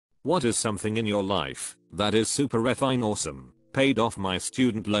What is something in your life that is super effing awesome? Paid off my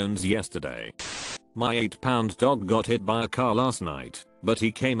student loans yesterday. My 8-pound dog got hit by a car last night, but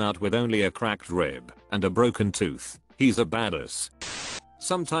he came out with only a cracked rib and a broken tooth. He's a badass.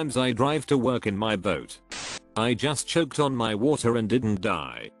 Sometimes I drive to work in my boat. I just choked on my water and didn't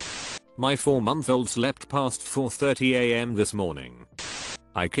die. My 4-month-old slept past 4:30 AM this morning.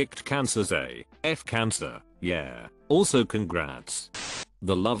 I kicked cancer's AF cancer, yeah. Also congrats.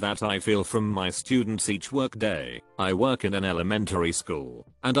 The love that I feel from my students each work day. I work in an elementary school,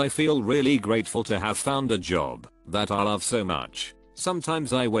 and I feel really grateful to have found a job that I love so much.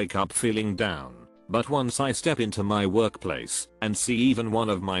 Sometimes I wake up feeling down, but once I step into my workplace and see even one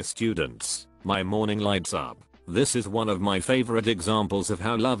of my students, my morning lights up. This is one of my favorite examples of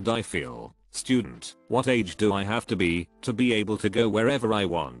how loved I feel. Student, what age do I have to be able to go wherever I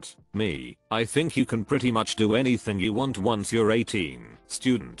want? Me, I think you can pretty much do anything you want once you're 18.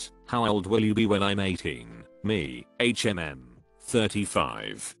 Student, how old will you be when I'm 18? Me,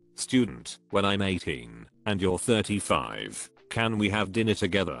 35. Student, when I'm 18 and you're 35, can we have dinner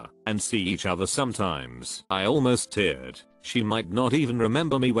together and see each other sometimes? I almost teared. She might not even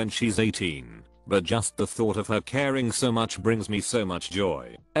remember me when she's 18. But just the thought of her caring so much brings me so much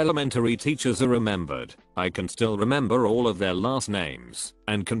joy. Elementary teachers are remembered. I can still remember all of their last names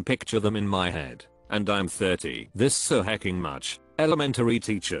and can picture them in my head. And I'm 30. This so hecking much. Elementary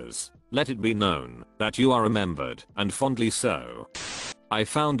teachers, let it be known that you are remembered, and fondly so. I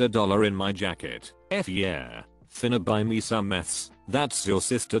found $1 in my jacket. F yeah. Finna buy me some meths. That's your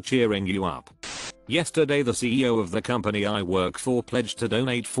sister cheering you up. Yesterday the CEO of the company I work for pledged to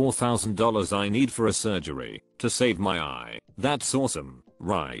donate $4,000 I need for a surgery to save my eye. That's awesome,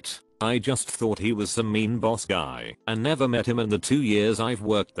 right? I just thought he was some mean boss guy and never met him in the 2 years I've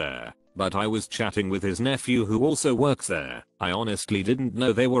worked there. But I was chatting with his nephew who also works there. I honestly didn't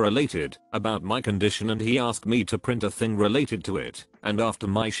know they were related about my condition, and he asked me to print a thing related to it. And after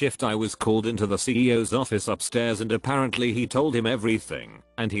my shift I was called into the CEO's office upstairs, and apparently he told him everything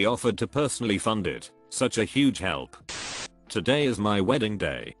and he offered to personally fund it. Such a huge help. Today is my wedding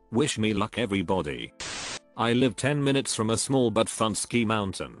day. Wish me luck everybody. I live 10 minutes from a small but fun ski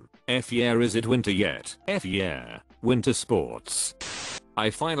mountain. F yeah, is it winter yet? F yeah, winter sports. I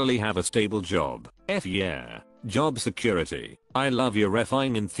finally have a stable job. F yeah. Job security. I love your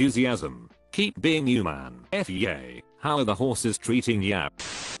effing enthusiasm. Keep being you, man. F yay. How are the horses treating ya?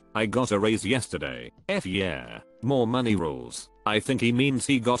 I got a raise yesterday. F yeah. More money rules. I think he means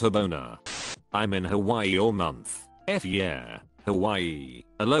he got a boner. I'm in Hawaii all month. F yeah. Hawaii.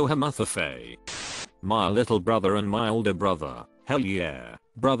 Aloha mathafe. My little brother and my older brother. Hell yeah.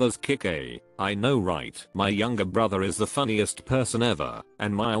 Brothers kick I know, right? My younger brother is the funniest person ever,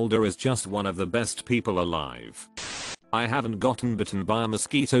 and my older is just one of the best people alive. I haven't gotten bitten by a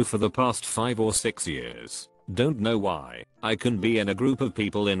mosquito for the past 5 or 6 years. Don't know why. I can be in a group of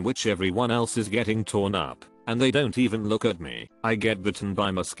people in which everyone else is getting torn up, and they don't even look at me. I get bitten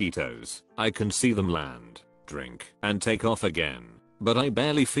by mosquitoes. I can see them land, drink, and take off again. But I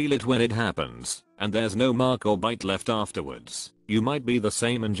barely feel it when it happens, and there's no mark or bite left afterwards. You might be the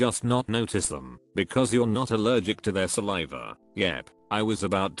same and just not notice them, because you're not allergic to their saliva. Yep, I was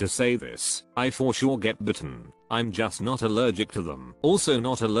about to say this. I for sure get bitten. I'm just not allergic to them. Also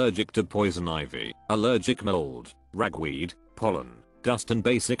not allergic to poison ivy, allergic mold, ragweed, pollen, dust, and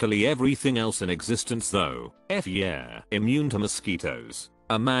basically everything else in existence though. F yeah. Immune to mosquitoes.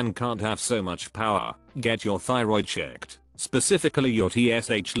 A man can't have so much power. Get your thyroid checked. Specifically your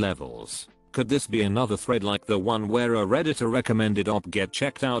TSH levels. Could this be another thread like the one where a redditor recommended Op get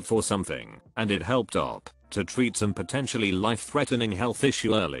checked out for something, and it helped Op to treat some potentially life-threatening health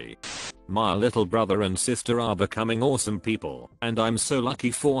issue early? My little brother and sister are becoming awesome people, and I'm so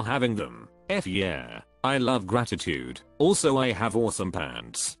lucky for having them. F yeah. I love gratitude. Also I have awesome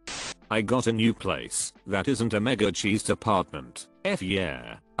pants. I got a new place that isn't a mega cheesed apartment. F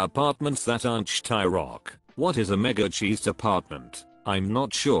yeah. Apartments that aren't Rock. What is a mega cheesed apartment? I'm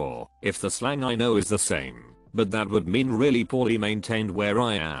not sure if the slang I know is the same, but that would mean really poorly maintained where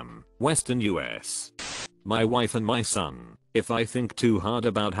I am, Western US. My wife and my son, if I think too hard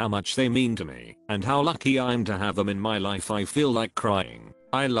about how much they mean to me and how lucky I'm to have them in my life, I feel like crying.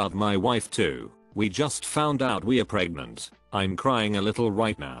 I love my wife too. We just found out we are pregnant. I'm crying a little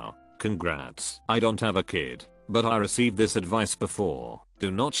right now. Congrats. I don't have a kid, but I received this advice before.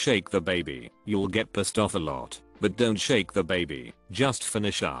 Do not shake the baby. You'll get pissed off a lot. But don't shake the baby. Just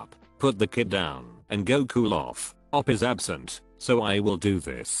finish up, put the kid down, and go cool off. Op is absent, so I will do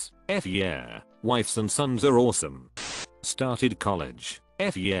this. F yeah. Wives and sons are awesome. Started college.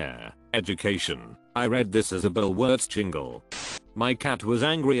 F yeah. Education. I read this as a Bill Wirtz jingle. My cat was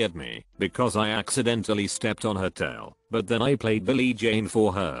angry at me because I accidentally stepped on her tail, but then I played Billie Jane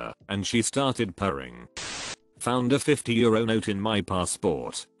for her and she started purring. Found a €50 note in my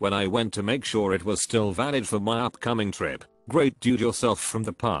passport when I went to make sure it was still valid for my upcoming trip. Great dude yourself from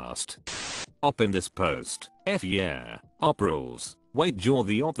the past. Op in this post. F yeah. Op rules. Wait, you're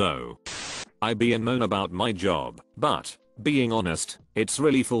the op though. I be and moan about my job, but being honest, it's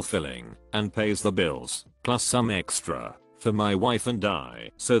really fulfilling and pays the bills, plus some extra for my wife and I.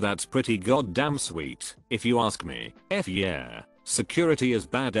 So that's pretty goddamn sweet, if you ask me. F yeah. Security is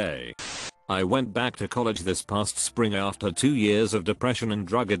bad, eh? I went back to college this past spring after 2 years of depression and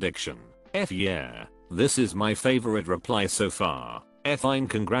drug addiction. F yeah. This is my favorite reply so far. Fine,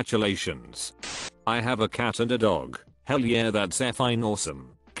 congratulations. I have a cat and a dog. Hell yeah, that's fine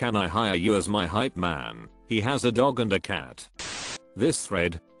awesome. Can I hire you as my hype man? He has a dog and a cat. This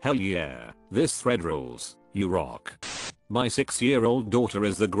thread, hell yeah. This thread rules. You rock. My 6-year-old daughter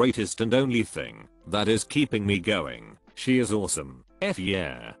is the greatest and only thing that is keeping me going. She is awesome. F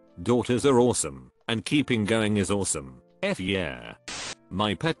yeah. Daughters are awesome, and keeping going is awesome. F yeah.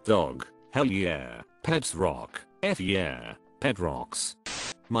 My pet dog. Hell yeah. Pets rock. F yeah. Pet rocks.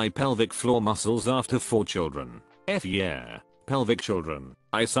 My pelvic floor muscles after 4 children. F yeah. Pelvic children.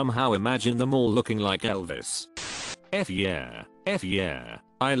 I somehow imagine them all looking like Elvis. F yeah. F yeah.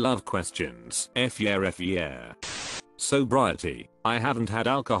 I love questions. F yeah, F yeah. Sobriety. I haven't had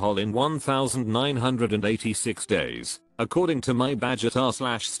alcohol in 1986 days, according to my badge at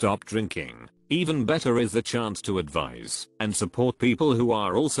r/stop drinking. Even better is the chance to advise and support people who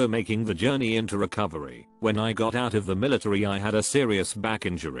are also making the journey into recovery. When I got out of the military, I had a serious back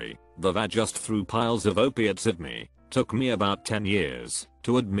injury. The VA just threw piles of opiates at me. Took me about 10 years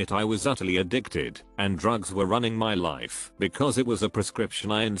to admit I was utterly addicted and drugs were running my life. Because it was a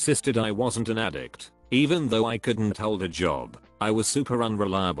prescription, I insisted I wasn't an addict. Even though I couldn't hold a job, I was super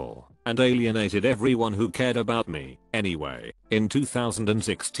unreliable and alienated everyone who cared about me. Anyway, in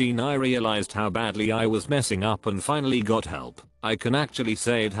 2016 I realized how badly I was messing up and finally got help. I can actually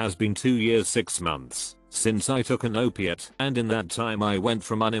say it has been 2 years 6 months since I took an opiate, and in that time I went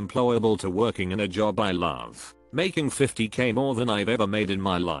from unemployable to working in a job I love, making 50k more than I've ever made in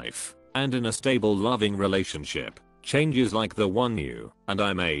my life, and in a stable loving relationship. Changes like the one you and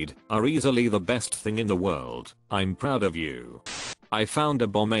I made are easily the best thing in the world. I'm proud of you. I found a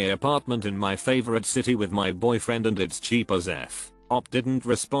Bombay apartment in my favorite city with my boyfriend and it's cheap as F. Op didn't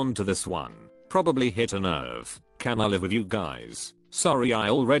respond to this one. Probably hit a nerve. Can I live with you guys? Sorry, I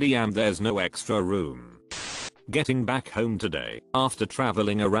already am. There's no extra room. Getting back home today after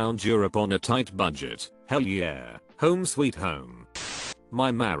traveling around Europe on a tight budget. Hell yeah. Home sweet home.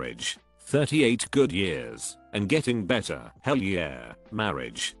 My marriage. 38 good years and getting better. Hell yeah.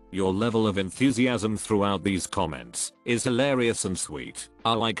 Marriage. Your level of enthusiasm throughout these comments is hilarious and sweet.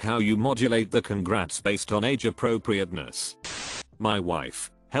 I like how you modulate the congrats based on age appropriateness. My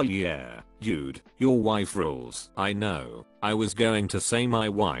wife. Hell yeah. Dude, your wife rules. I know. I was going to say my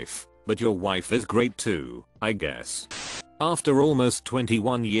wife, but your wife is great too, I guess. After almost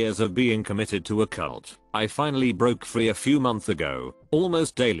 21 years of being committed to a cult, I finally broke free a few months ago.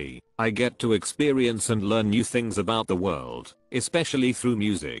 Almost daily, I get to experience and learn new things about the world, especially through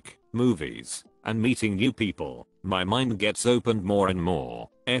music, movies, and meeting new people. My mind gets opened more and more.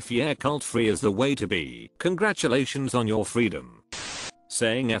 F yeah, cult free is the way to be. Congratulations on your freedom.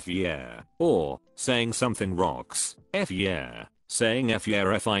 Saying F yeah, or saying something rocks. F yeah. Saying F yeah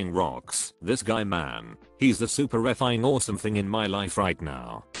effing rocks. This guy, man, he's the super effing awesome thing in my life right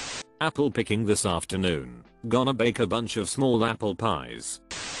now. Apple picking this afternoon. Gonna bake a bunch of small apple pies.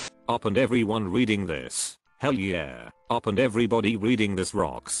 Op and everyone reading this. Hell yeah. Op and everybody reading this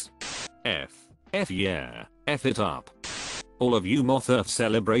rocks. F. F yeah. F it up. All of you moth earth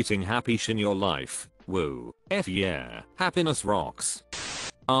celebrating happy in your life. Woo. F yeah. Happiness rocks.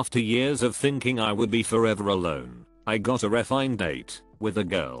 After years of thinking I would be forever alone, I got a refined date with a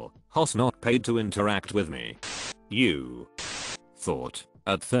girl, who's not paid to interact with me. You thought,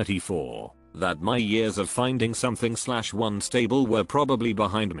 at 34, that my years of finding something / one stable were probably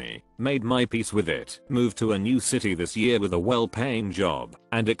behind me, made my peace with it, moved to a new city this year with a well-paying job,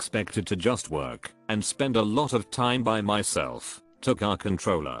 and expected to just work and spend a lot of time by myself. Took our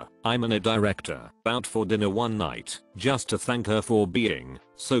controller, I'm a director, out for dinner one night, just to thank her for being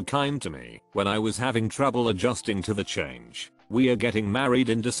so kind to me when I was having trouble adjusting to the change. We are getting married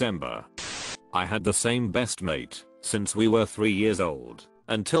in December. I had the same best mate since we were 3 years old,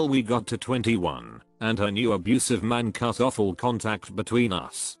 until we got to 21, and her new abusive man cut off all contact between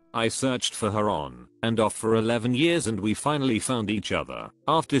us. I searched for her on and off for 11 years and we finally found each other.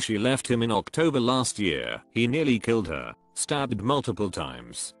 After she left him in October last year, he nearly killed her. stabbed multiple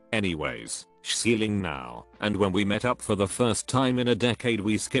times. Anyways, healing now, and when we met up for the first time in a decade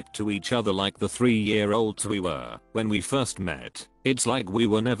we skipped to each other like the 3-year-olds we were when we first met. It's like we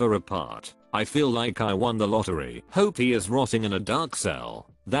were never apart. I feel like I won the lottery. Hope he is rotting in a dark cell.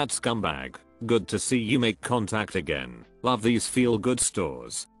 That scumbag. Good to see you make contact again. Love these feel good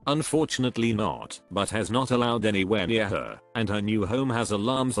stores. Unfortunately not, but has not allowed anywhere near her, and her new home has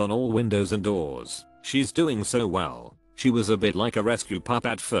alarms on all windows and doors. She's doing so well. She was a bit like a rescue pup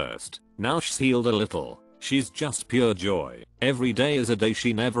at first. Now she's healed a little. She's just pure joy. Every day is a day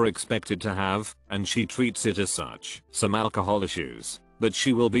she never expected to have, and she treats it as such. Some alcohol issues, but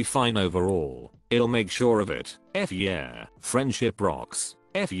she will be fine overall. I'll make sure of it. F yeah. Friendship rocks.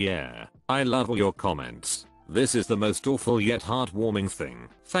 F yeah. I love all your comments. This is the most awful yet heartwarming thing.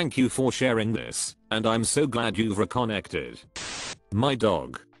 Thank you for sharing this, and I'm so glad you've reconnected. My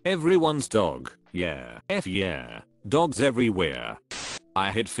dog. Everyone's dog. Yeah. F yeah. Dogs everywhere.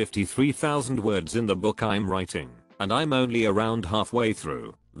 I hit 53,000 words in the book I'm writing, and I'm only around halfway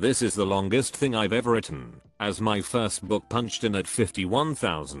through. This is the longest thing I've ever written, as my first book punched in at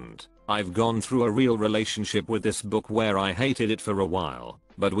 51,000. I've gone through a real relationship with this book where I hated it for a while,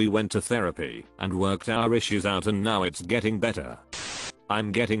 but we went to therapy and worked our issues out, and now it's getting better.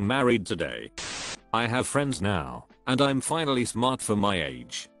 I'm getting married today. I have friends now, and I'm finally smart for my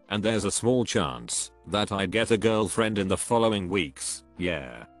age, and there's a small chance that I get a girlfriend in the following weeks.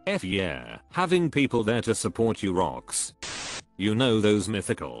 Yeah. F yeah. Having people there to support you rocks. You know those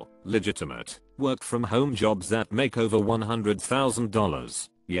mythical, legitimate, work from home jobs that make over $100,000.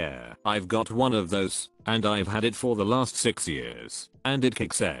 Yeah, I've got one of those, and I've had it for the last 6 years, and it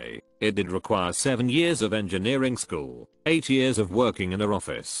kicks A. It did require 7 years of engineering school, 8 years of working in an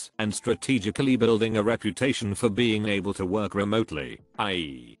office, and strategically building a reputation for being able to work remotely,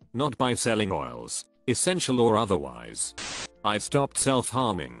 i.e., not by selling oils, essential or otherwise. I've stopped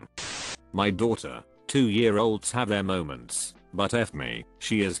self-harming. My daughter, 2-year-olds have their moments, but F me,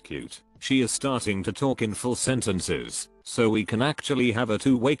 she is cute. She is starting to talk in full sentences, so we can actually have a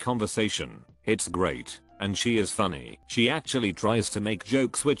two-way conversation. It's great, and she is funny. She actually tries to make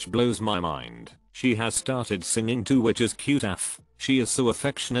jokes, which blows my mind. She has started singing too, which is cute AF. She is so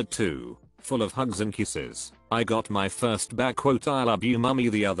affectionate too, full of hugs and kisses. I got my first back quote "I love you mummy"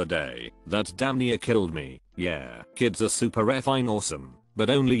 the other day. That damn near killed me. Yeah, kids are super effing awesome, but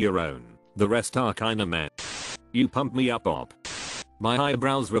only your own. The rest are kinda meh. You pump me up op. My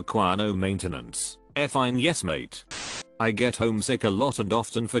eyebrows require no maintenance. Fine yes mate. I get homesick a lot and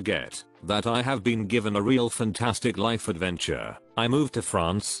often forget that I have been given a real fantastic life adventure. I moved to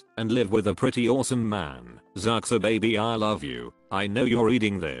France and live with a pretty awesome man. Zarksa baby, I love you. I know you're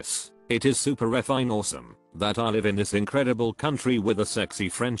reading this. It is super effing awesome that I live in this incredible country with a sexy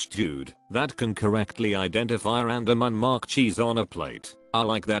French dude that can correctly identify random unmarked cheese on a plate. I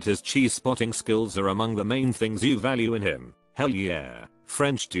like that his cheese spotting skills are among the main things you value in him. Hell yeah,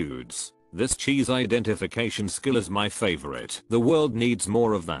 French dudes. This cheese identification skill is my favorite. The world needs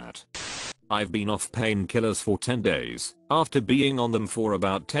more of that. I've been off painkillers for 10 days after being on them for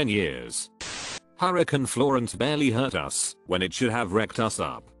about 10 years. Hurricane Florence barely hurt us when it should have wrecked us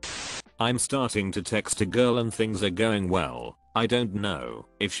up. I'm starting to text a girl and things are going well. I don't know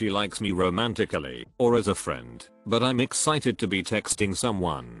if she likes me romantically or as a friend, but I'm excited to be texting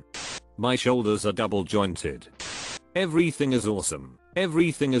someone. My shoulders are double jointed. Everything is awesome.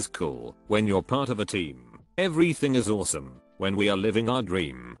 Everything is cool when you're part of a team. Everything is awesome when we are living our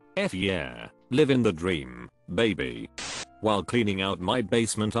dream. F yeah, living the dream, baby. While cleaning out my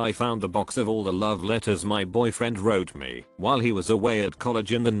basement, I found the box of all the love letters my boyfriend wrote me while he was away at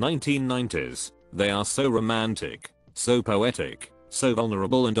college in the 1990s. They are so romantic, so poetic, so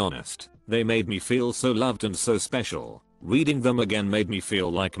vulnerable and honest. They made me feel so loved and so special. Reading them again made me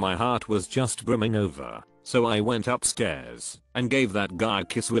feel like my heart was just brimming over. So I went upstairs and gave that guy a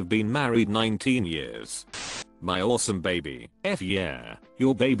kiss. We've been married 19 years. My awesome baby. F yeah,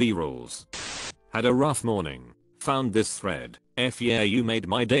 your baby rules. Had a rough morning. Found this thread. F yeah, you made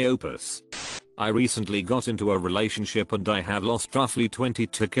my day opus. I recently got into a relationship and I have lost roughly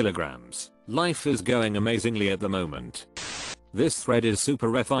 22 kilograms. Life is going amazingly at the moment. This thread is super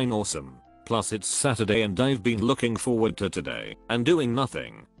effing awesome. Plus it's Saturday and I've been looking forward to today and doing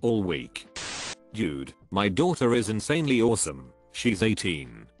nothing all week. Dude, my daughter is insanely awesome. She's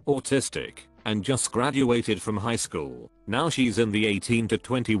 18, autistic, and just graduated from high school. Now she's in the 18 to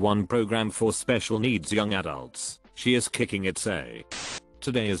 21 program for special needs young adults. She is kicking it say.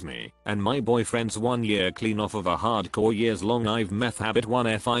 Today is me and my boyfriend's 1 year clean off of a hardcore years-long I've meth habit. 1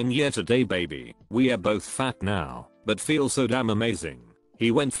 effing year today baby. We are both fat now, but feel so damn amazing. He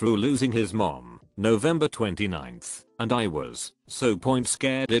went through losing his mom, November 29th, and I was so point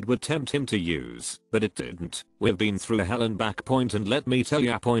scared it would tempt him to use, but it didn't. We've been through hell and back point, and let me tell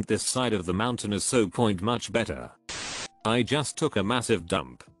ya, point this side of the mountain is so point much better. I just took a massive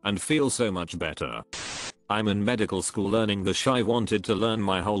dump and feel so much better. I'm in medical school learning the shit I wanted to learn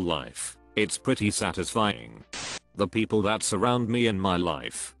my whole life. It's pretty satisfying. The people that surround me in my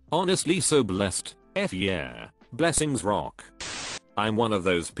life, honestly so blessed. F yeah, blessings rock. I'm one of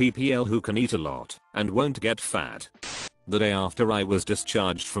those PPL who can eat a lot and won't get fat. The day after I was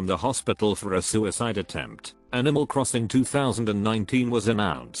discharged from the hospital for a suicide attempt, Animal Crossing 2019 was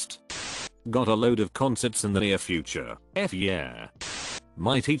announced. Got a load of concerts in the near future. F yeah.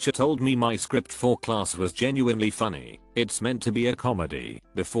 My teacher told me my script for class was genuinely funny. It's meant to be a comedy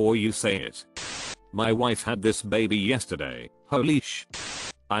before you say it. My wife had this baby yesterday. Holy sh.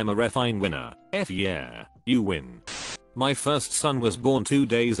 I'm a refine winner. F yeah, you win. My first son was born 2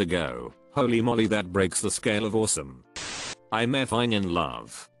 days ago. Holy moly, that breaks the scale of awesome. I'm effing in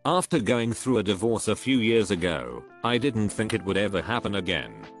love. After going through a divorce a few years ago, I didn't think it would ever happen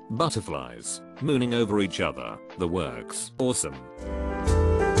again. Butterflies, mooning over each other, the works. Awesome.